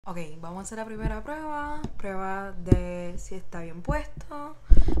Ok, vamos a hacer la primera prueba. Prueba de si está bien puesto.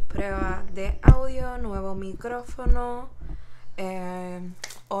 Prueba de audio, nuevo micrófono.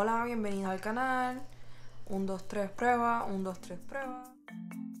 Hola, bienvenido al canal. 1, 2, 3 prueba. 1, 2, 3 prueba.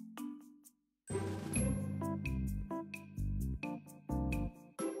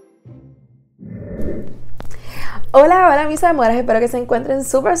 Hola, hola mis amores, espero que se encuentren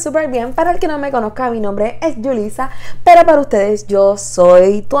súper bien. Para el que no me conozca, mi nombre es Yulisa, pero para ustedes yo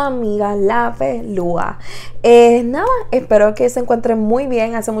soy tu amiga la pelúa. Nada, espero que se encuentren muy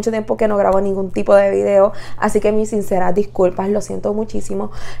bien. Hace mucho tiempo que no grabo ningún tipo de video, así que mis sinceras disculpas, lo siento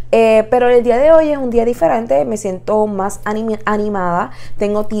muchísimo. Pero el día de hoy es un día diferente, me siento más animada,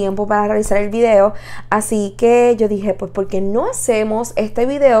 tengo tiempo para realizar el video, así que yo dije, pues ¿por qué no hacemos este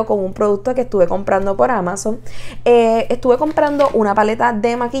video con un producto que estuve comprando por Amazon? Estuve comprando una paleta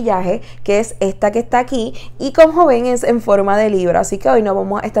de maquillaje, que es esta que está aquí, y como ven es en forma de libro, así que hoy nos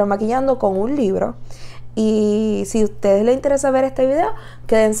vamos a estar maquillando con un libro. Y si a ustedes les interesa ver este video,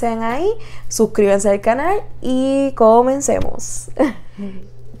 quédense ahí, suscríbanse al canal y comencemos.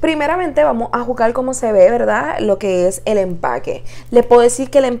 Primeramente vamos a juzgar cómo se ve, ¿verdad? Lo que es el empaque. Les puedo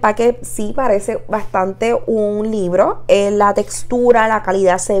decir que el empaque sí parece bastante un libro. La textura, la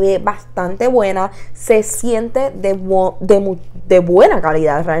calidad se ve bastante buena. Se siente de buena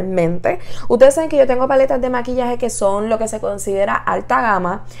calidad realmente. Ustedes saben que yo tengo paletas de maquillaje que son lo que se considera alta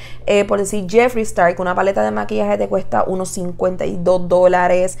gama. Por decir Jeffree Star, que una paleta de maquillaje te cuesta unos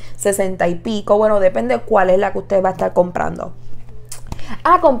 $52, 60 y pico. Bueno, depende de cuál es la que usted va a estar comprando.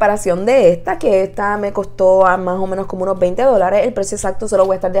 A comparación de esta, que esta me costó a más o menos como unos $20, el precio exacto se lo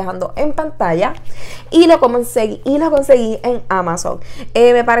voy a estar dejando en pantalla, y lo conseguí en Amazon.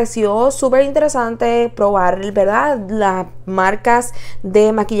 Me pareció súper interesante probar, ¿verdad?, las marcas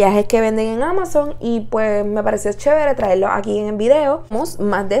de maquillaje que venden en Amazon, y pues me pareció chévere traerlo aquí en el video.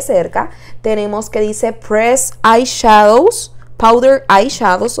 Más de cerca tenemos que dice Press Eyeshadows, Powder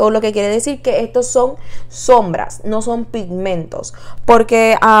Eyeshadows, o lo que quiere decir que estos son sombras, no son pigmentos,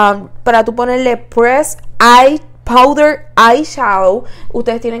 porque para tú ponerle Press Powder Eyeshadow,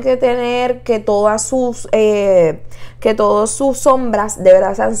 ustedes tienen que tener que todas sus sombras de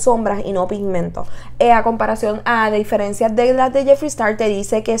verdad sean sombras y no pigmentos. A comparación de diferencias de las de Jeffree Star, te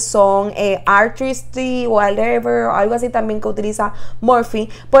dice que son artisty o whatever, o algo así también, que utiliza Morphe,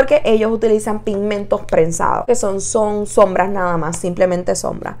 porque ellos utilizan pigmentos prensados, que son sombras nada más, simplemente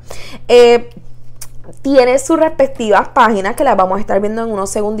sombras. Tiene sus respectivas páginas que las vamos a estar viendo en unos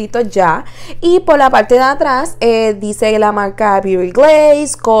segunditos ya. Y por la parte de atrás dice la marca Beauty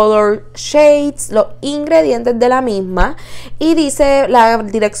Glazed, Color Shades, los ingredientes de la misma. Y dice las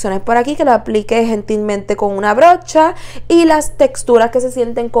direcciones por aquí, que lo aplique gentilmente con una brocha. Y las texturas que se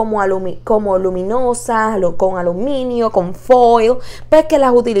sienten como luminosas, con aluminio, con foil, pues que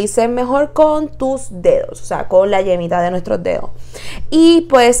las utilices mejor con tus dedos, o sea, con la yemita de nuestros dedos. Y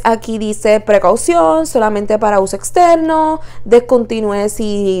pues aquí dice precaución, solamente para uso externo, descontinúe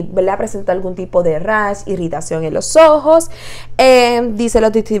si, ¿verdad?, presenta algún tipo de rash, irritación en los ojos. Dice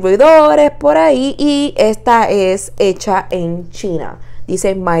los distribuidores por ahí, y esta es hecha en China.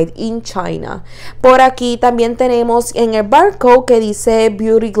 Dice Made in China. Por aquí también tenemos en el barcode que dice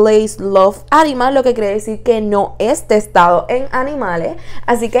Beauty Glazed Love Animal, lo que quiere decir que no es testado en animales.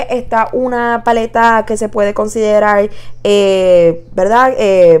 Así que esta una paleta que se puede considerar, ¿verdad?,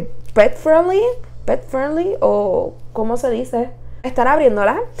 pet friendly, o ¿cómo se dice? Estar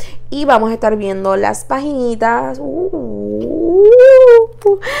abriéndola y vamos a estar viendo las paginitas.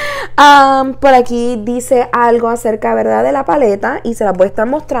 Por aquí dice algo acerca, ¿verdad?, de la paleta, y se las voy a estar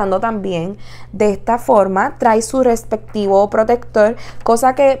mostrando también de esta forma. Trae su respectivo protector,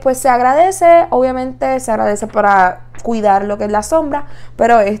 cosa que pues se agradece. Obviamente se agradece para cuidar lo que es la sombra,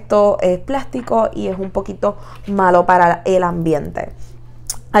 pero esto es plástico y es un poquito malo para el ambiente.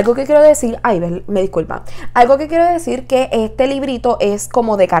 Algo que quiero decir, me disculpa. Algo que quiero decir, que este librito es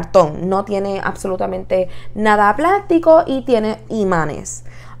como de cartón, no tiene absolutamente nada plástico y tiene imanes.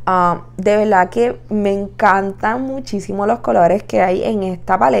 De verdad que me encantan muchísimo los colores que hay en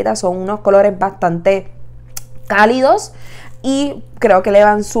esta paleta. Son unos colores bastante cálidos y creo que le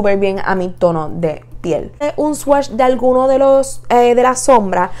van súper bien a mi tono de piel. Un swatch de alguno de los de las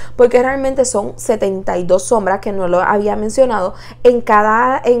sombras, porque realmente son 72 sombras, que no lo había mencionado. En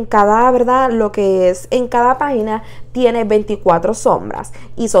cada verdad, lo que es en cada página tiene 24 sombras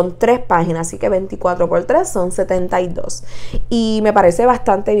y son 3 páginas, así que 24 por 3 son 72, y me parece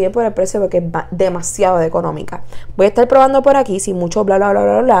bastante bien por el precio, porque es demasiado económica. Voy a estar probando por aquí sin mucho bla bla bla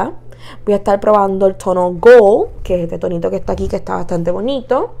bla bla. Voy a estar probando el tono Gold, que es este tonito que está aquí, que está bastante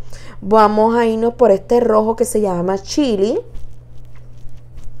bonito. Vamos a irnos por este rojo que se llama Chili.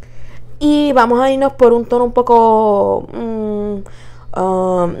 Y vamos a irnos por un tono un poco,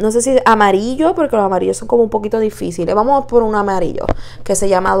 no sé si amarillo, porque los amarillos son como un poquito difíciles. Vamos por un amarillo que se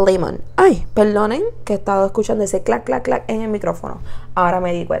llama Lemon. Ay, perdonen que he estado escuchando ese clac, clac, clac en el micrófono. Ahora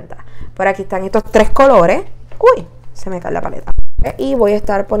me di cuenta. Por aquí están estos tres colores. Uy, se me cae la paleta. Y voy a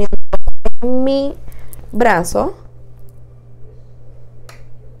estar poniendo en mi brazo.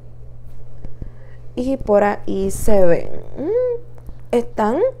 Y por ahí se ven.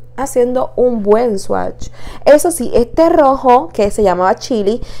 Están haciendo un buen swatch. Eso sí, este rojo que se llamaba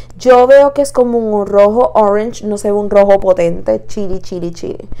chili, yo veo que es como un rojo orange, no se ve un rojo potente, chili.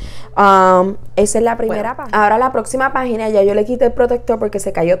 Esa es la primera página. Ahora la próxima página, ya yo le quité el protector porque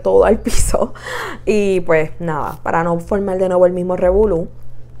se cayó todo al piso. Y pues nada, para no formar de nuevo el mismo revolú.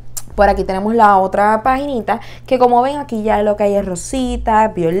 Por aquí tenemos la otra paginita, que como ven aquí ya lo que hay es rosita,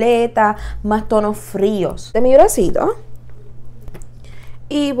 violeta, más tonos fríos. De mi bracito.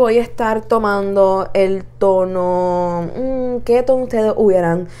 Y voy a estar tomando el tono... ¿qué tono ustedes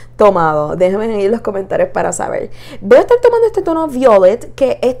hubieran tomado? Déjenme en los comentarios para saber. Voy a estar tomando este tono violet,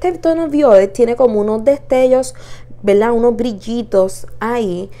 que este tono violet tiene como unos destellos, ¿verdad? Unos brillitos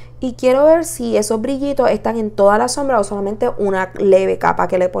ahí. Y quiero ver si esos brillitos están en toda la sombra o solamente una leve capa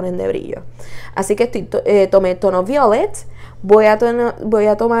que le ponen de brillo. Así que tomé el tono violet. Voy a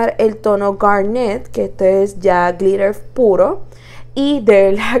tomar el tono garnet, que este es ya glitter puro. Y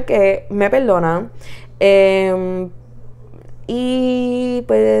de verdad que me perdonan. Y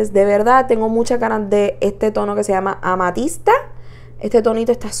pues de verdad tengo muchas ganas de este tono que se llama amatista. Este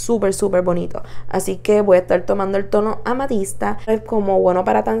tonito está súper bonito. Así que voy a estar tomando el tono amatista. Es como bueno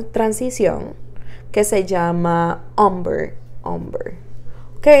para transición. Que se llama Umber.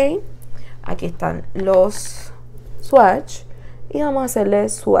 Ok. Aquí están los swatch. Y vamos a hacerle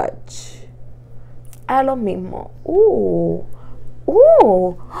swatch a los mismos. Oh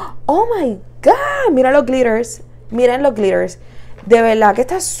my god. Mira los glitters. Miren los glitters. De verdad que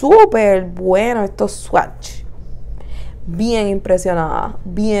está súper bueno estos swatch. Bien impresionada.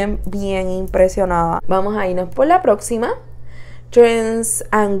 Bien impresionada. Vamos a irnos por la próxima. Trends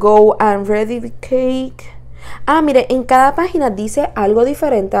and Go and Ready Cake. Mire, en cada página dice algo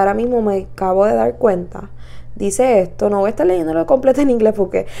diferente. Ahora mismo me acabo de dar cuenta. Dice esto. No voy a estar leyéndolo completo en inglés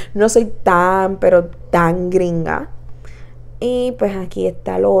porque no soy tan gringa. Y pues aquí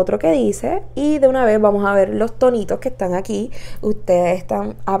está lo otro que dice. Y de una vez vamos a ver los tonitos que están aquí. Ustedes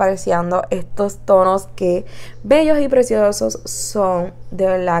están apreciando estos tonos que bellos y preciosos son. De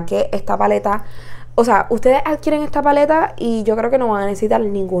verdad que esta paleta... O sea, ustedes adquieren esta paleta y yo creo que no van a necesitar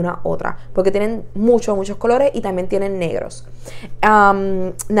ninguna otra. Porque tienen muchos colores y también tienen negros.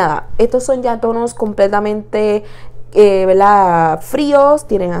 Nada, estos son ya tonos completamente... ¿verdad? Fríos,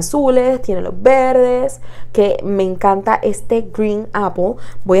 tienen azules, tienen los verdes, que me encanta este green apple.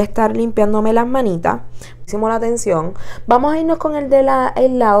 Voy a estar limpiándome las manitas, hicimos la atención. Vamos a irnos con el de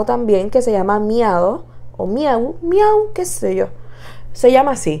el lado también, que se llama miado o miau, qué sé yo, se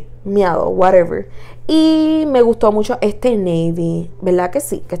llama así, miado, whatever. Y me gustó mucho este navy, ¿verdad que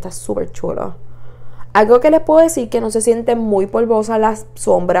sí? Que está súper chulo. Algo que les puedo decir, que no se sienten muy polvosas las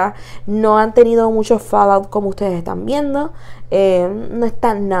sombras, no han tenido mucho fallout como ustedes están viendo, no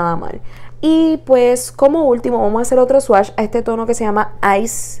está nada mal. Y pues como último vamos a hacer otro swatch a este tono que se llama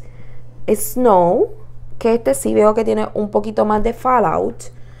Ice Snow, que este sí veo que tiene un poquito más de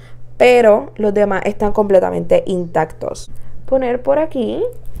fallout, pero los demás están completamente intactos. Poner por aquí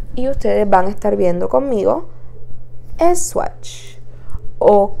y ustedes van a estar viendo conmigo el swatch.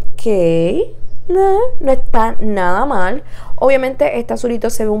 Ok. No está nada mal. Obviamente este azulito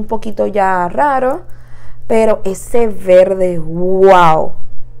se ve un poquito ya raro, pero ese verde, wow.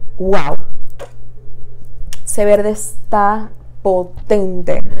 Ese verde está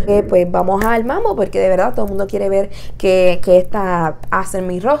potente. Pues vamos al mambo, porque de verdad todo el mundo quiere ver qué está hace en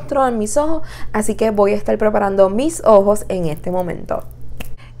mi rostro, en mis ojos. Así que voy a estar preparando mis ojos en este momento.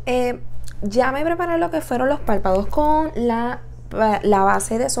 Ya me preparé lo que fueron los párpados con la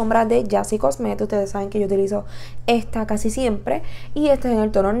base de sombras de Jassy Cosmetics. Ustedes saben que yo utilizo esta casi siempre y este es en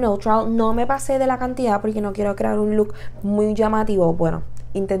el tono neutral. No me pasé de la cantidad porque no quiero crear un look muy llamativo. Bueno,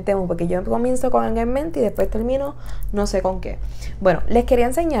 intentemos, porque yo comienzo con algo en mente y después termino no sé con qué. Bueno, les quería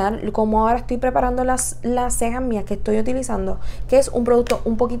enseñar cómo ahora estoy preparando las cejas mías que estoy utilizando, que es un producto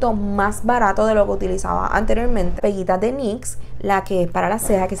un poquito más barato de lo que utilizaba anteriormente. Peguitas de NYX, la que es para las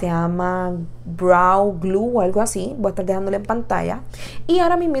cejas, que se llama Brow Glue o algo así. Voy a estar dejándole en pantalla. Y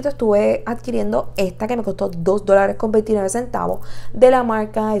ahora mismo estuve adquiriendo esta que me costó $2.29 de la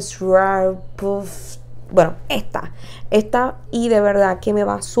marca bueno, esta y de verdad que me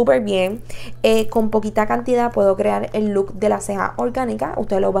va súper bien. Con poquita cantidad puedo crear el look de la ceja orgánica.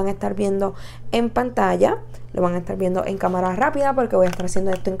 Ustedes lo van a estar viendo en pantalla, lo van a estar viendo en cámara rápida porque voy a estar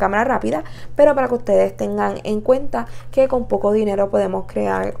haciendo esto en cámara rápida, pero para que ustedes tengan en cuenta que con poco dinero podemos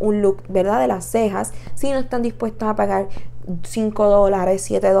crear un look, ¿verdad?, de las cejas, si no están dispuestos a pagar $5,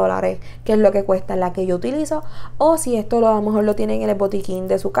 $7, que es lo que cuesta la que yo utilizo, o si esto a lo mejor lo tienen en el botiquín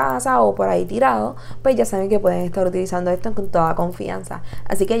de su casa o por ahí tirado, pues ya saben que pueden estar utilizando esto con toda confianza.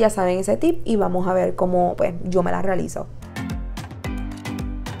 Así que ya saben ese tip y vamos a ver cómo pues yo me la realizo.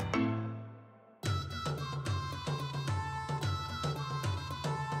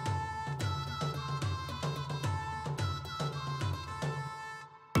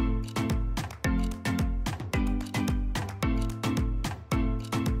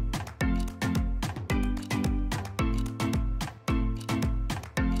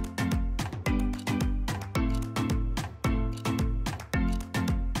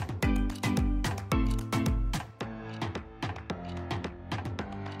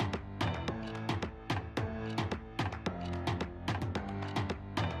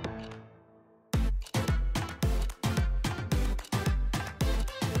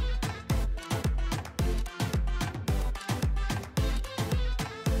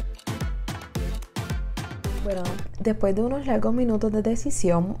 Bueno, después de unos largos minutos de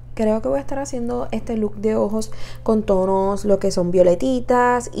decisión, creo que voy a estar haciendo este look de ojos con tonos lo que son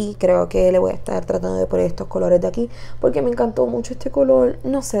violetitas, y creo que le voy a estar tratando de poner estos colores de aquí porque me encantó mucho este color.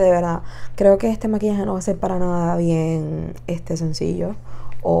 No sé, de verdad, creo que este maquillaje no va a ser para nada bien sencillo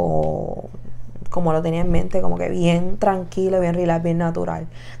o como lo tenía en mente, como que bien tranquilo, bien relax, bien natural.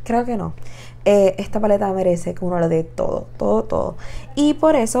 Creo que no. Esta paleta merece que uno le dé todo, todo, todo. Y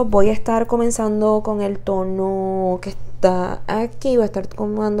por eso voy a estar comenzando con el tono que está aquí. Voy a estar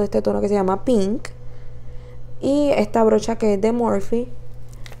tomando este tono que se llama Pink. Y esta brocha que es de Morphe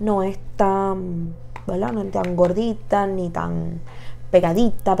no es tan, ¿verdad?, no es tan gordita ni tan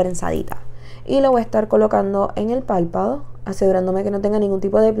pegadita, prensadita. Y lo voy a estar colocando en el párpado, asegurándome que no tenga ningún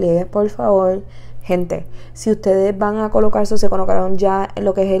tipo de pliegues. Por favor, gente, si ustedes van a colocarse o se colocaron ya en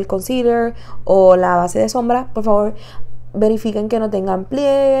lo que es el concealer o la base de sombra, por favor, verifiquen que no tengan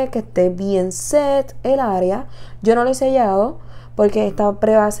pliegues, que esté bien set el área. Yo no lo he sellado porque esta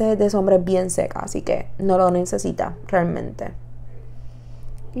prebase de sombra es bien seca, así que no lo necesita realmente.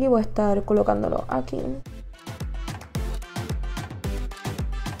 Y voy a estar colocándolo aquí.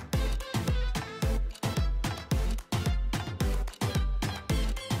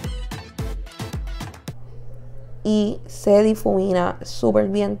 Y se difumina súper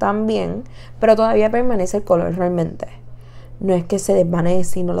bien también, pero todavía permanece el color realmente. No es que se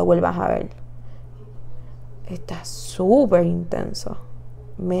desvanece y no lo vuelvas a ver. Está súper intenso.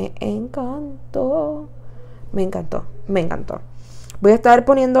 Me encantó. Me encantó, me encantó. Voy a estar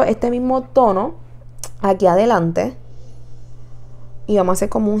poniendo este mismo tono aquí adelante. Y vamos a hacer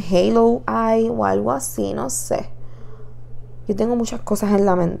como un halo eye o algo así, no sé. Yo tengo muchas cosas en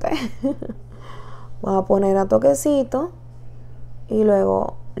la mente. Voy a poner a toquecito y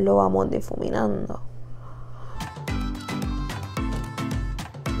luego lo vamos difuminando.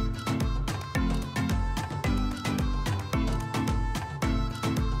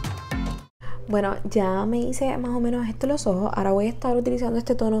 Bueno, ya me hice más o menos esto los ojos. Ahora voy a estar utilizando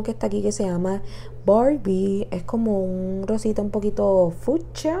este tono que está aquí que se llama Barbie. Es como un rosita un poquito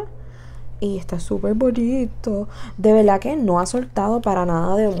fucsia y está súper bonito. De verdad que no ha soltado para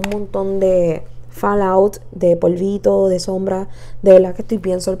nada de un montón de fallout, de polvito, de sombra. De verdad que estoy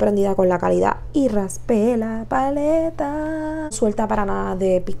bien sorprendida con la calidad. Y raspé la paleta. No suelta para nada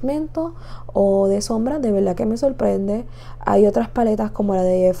de pigmento o de sombra. De verdad que me sorprende. Hay otras paletas como la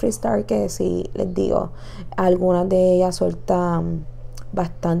de Jeffree Star que sí, les digo, algunas de ellas sueltan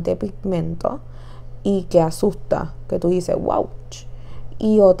bastante pigmento y que asusta, que tú dices wow,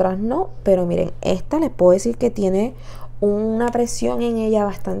 y otras no. Pero miren, esta les puedo decir que tiene una presión en ella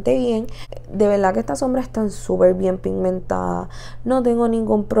bastante bien. De verdad que estas sombras están súper bien pigmentadas. No tengo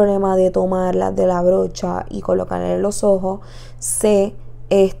ningún problema de tomarlas de la brocha y colocarlas en los ojos.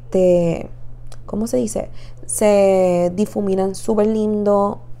 ¿Cómo se dice? Se difuminan súper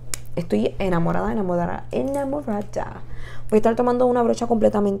lindo. Estoy enamorada. Voy a estar tomando una brocha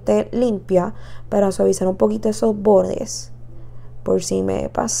completamente limpia para suavizar un poquito esos bordes, por si me he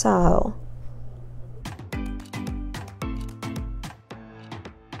pasado.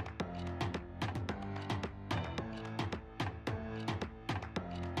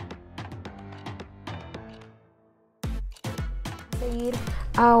 Seguir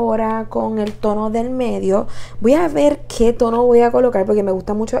ahora con el tono del medio. Voy a ver qué tono voy a colocar porque me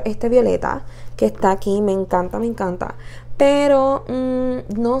gusta mucho este violeta que está aquí. Me encanta, me encanta. Pero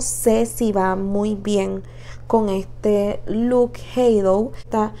no sé si va muy bien con este look Halo.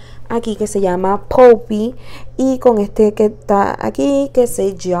 Está aquí que se llama Poppy. Y con este que está aquí que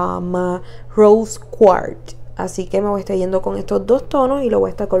se llama Rose Quartz. Así que me voy a estar yendo con estos dos tonos y lo voy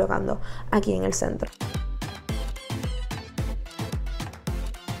a estar colocando aquí en el centro.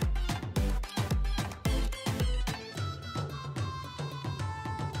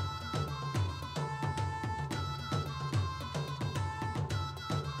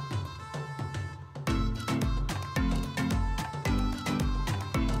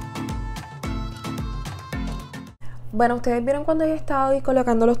 Bueno, ustedes vieron cuando yo estaba ahí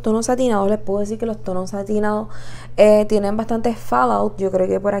colocando los tonos satinados. Les puedo decir que los tonos satinados tienen bastante fallout. Yo creo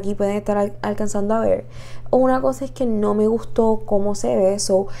que por aquí pueden estar alcanzando a ver. Una cosa es que no me gustó cómo se ve.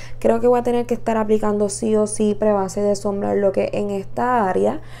 So, creo que voy a tener que estar aplicando sí o sí prebase de sombra en lo que en esta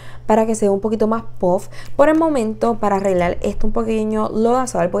área, para que sea un poquito más puff. Por el momento, para arreglar esto un pequeño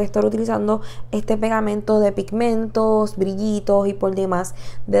lodazal, voy a estar utilizando este pegamento de pigmentos, brillitos y por demás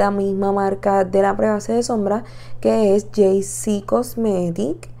de la misma marca de la prebase de sombra, que es JC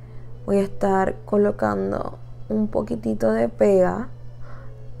Cosmetic. Voy a estar colocando un poquitito de pega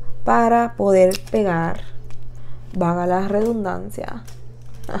para poder pegar, valga la redundancia,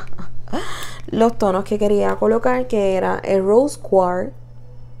 los tonos que quería colocar, que era el Rose Quartz.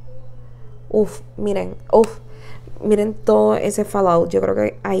 Miren todo ese fallout. Yo creo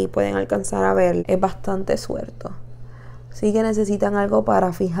que ahí pueden alcanzar a ver. Es bastante suelto. Así que necesitan algo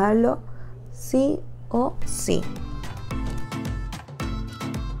para fijarlo, sí o sí.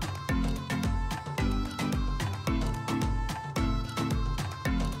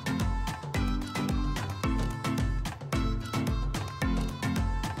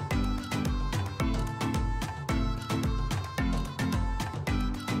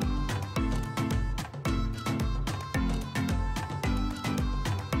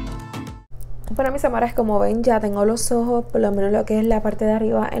 Bueno, mis amores, como ven, ya tengo los ojos, por lo menos lo que es la parte de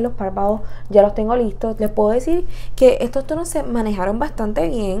arriba en los párpados, ya los tengo listos. Les puedo decir que estos tonos se manejaron bastante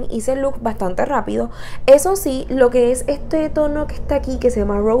bien, hice el look bastante rápido. Eso sí, lo que es este tono que está aquí, que se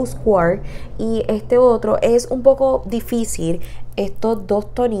llama Rose Quartz, y este otro, es un poco difícil, estos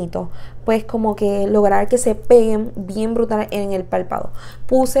dos tonitos, pues como que lograr que se peguen bien brutal en el párpado.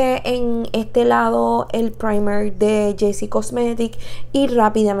 Puse en este lado el primer de JC Cosmetic y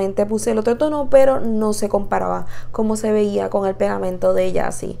rápidamente puse el otro tono, pero no se comparaba como se veía con el pegamento de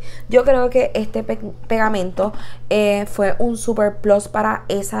Jassy. Yo creo que este pegamento fue un super plus para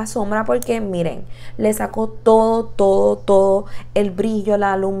esa sombra, porque miren, le sacó todo el brillo,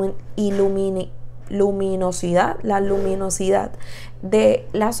 la luminosidad de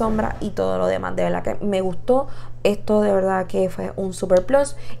la sombra y todo lo demás. De verdad que me gustó esto, de verdad que fue un super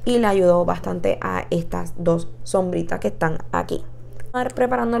plus y le ayudó bastante a estas dos sombritas que están aquí.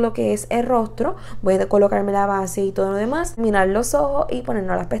 Preparando lo que es el rostro, voy a colocarme la base y todo lo demás, terminar los ojos y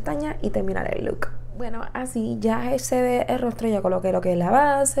ponernos las pestañas y terminar el look. Bueno, así ya se ve el rostro. Ya coloqué lo que es la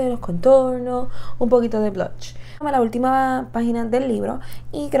base, los contornos, un poquito de blush. La última página del libro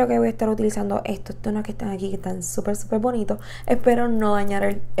y creo que voy a estar utilizando estos tonos que están aquí, que están súper bonitos. Espero no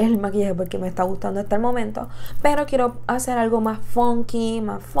dañar el maquillaje porque me está gustando hasta el momento, pero quiero hacer algo más funky,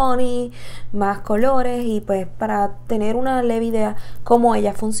 más funny, más colores, y pues para tener una leve idea cómo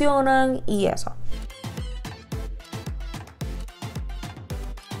ellas funcionan y eso.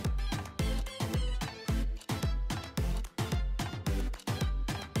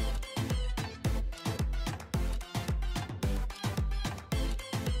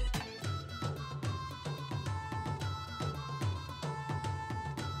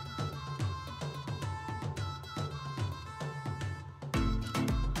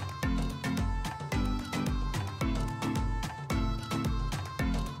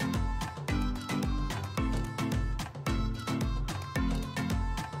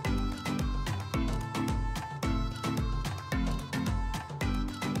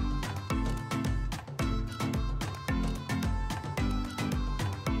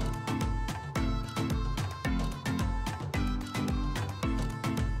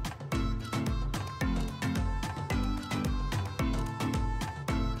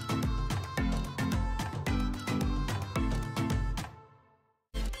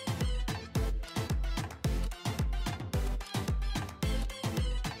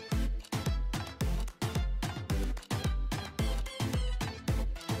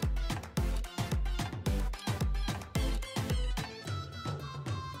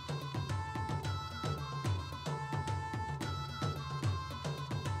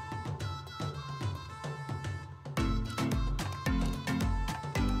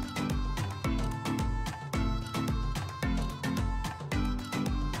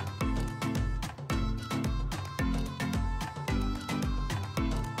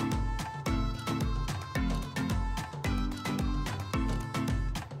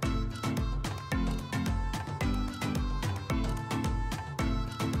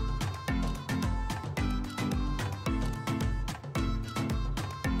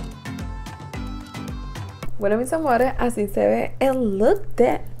 Bueno, mis amores, así se ve el look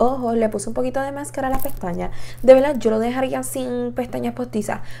de ojos. Le puse un poquito de máscara a la pestaña. De verdad, yo lo dejaría sin pestañas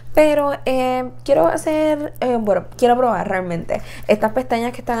postizas. Pero quiero hacer, quiero probar realmente estas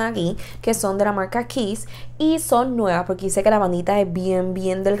pestañas que están aquí, que son de la marca Kiss. Y son nuevas porque dice que la bandita es bien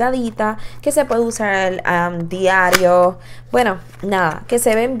delgadita, que se puede usar diario. Bueno, nada, que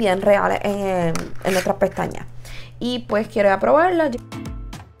se ven bien reales en nuestras pestañas. Y pues quiero ir a probarlas.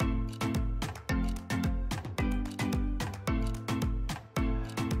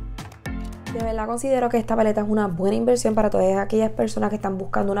 De verdad considero que esta paleta es una buena inversión para todas aquellas personas que están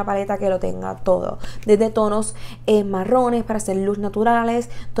buscando una paleta que lo tenga todo. Desde tonos marrones para hacer luz naturales,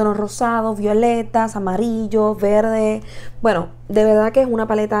 tonos rosados, violetas, amarillos, verdes. Bueno, de verdad que es una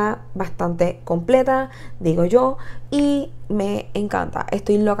paleta bastante completa, digo yo, y me encanta.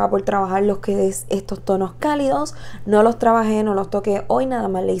 Estoy loca por trabajar los que es estos tonos cálidos. No los trabajé, no los toqué hoy, nada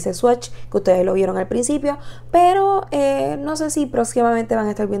más le hice swatch, que ustedes lo vieron al principio, pero no sé si próximamente van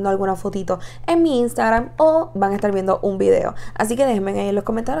a estar viendo alguna fotito en mi Instagram o van a estar viendo un video. Así que déjenme ahí en los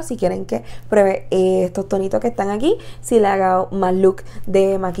comentarios si quieren que pruebe estos tonitos que están aquí, si le haga más look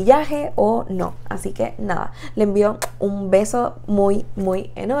de maquillaje o no. Así que nada, le envío un beso muy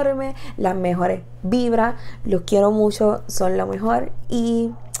enorme, las mejores vibras, los quiero mucho, son lo mejor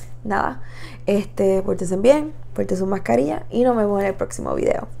y nada, pórtense bien, pórtense su mascarilla y nos vemos en el próximo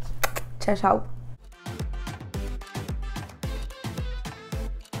video. Chao, chao.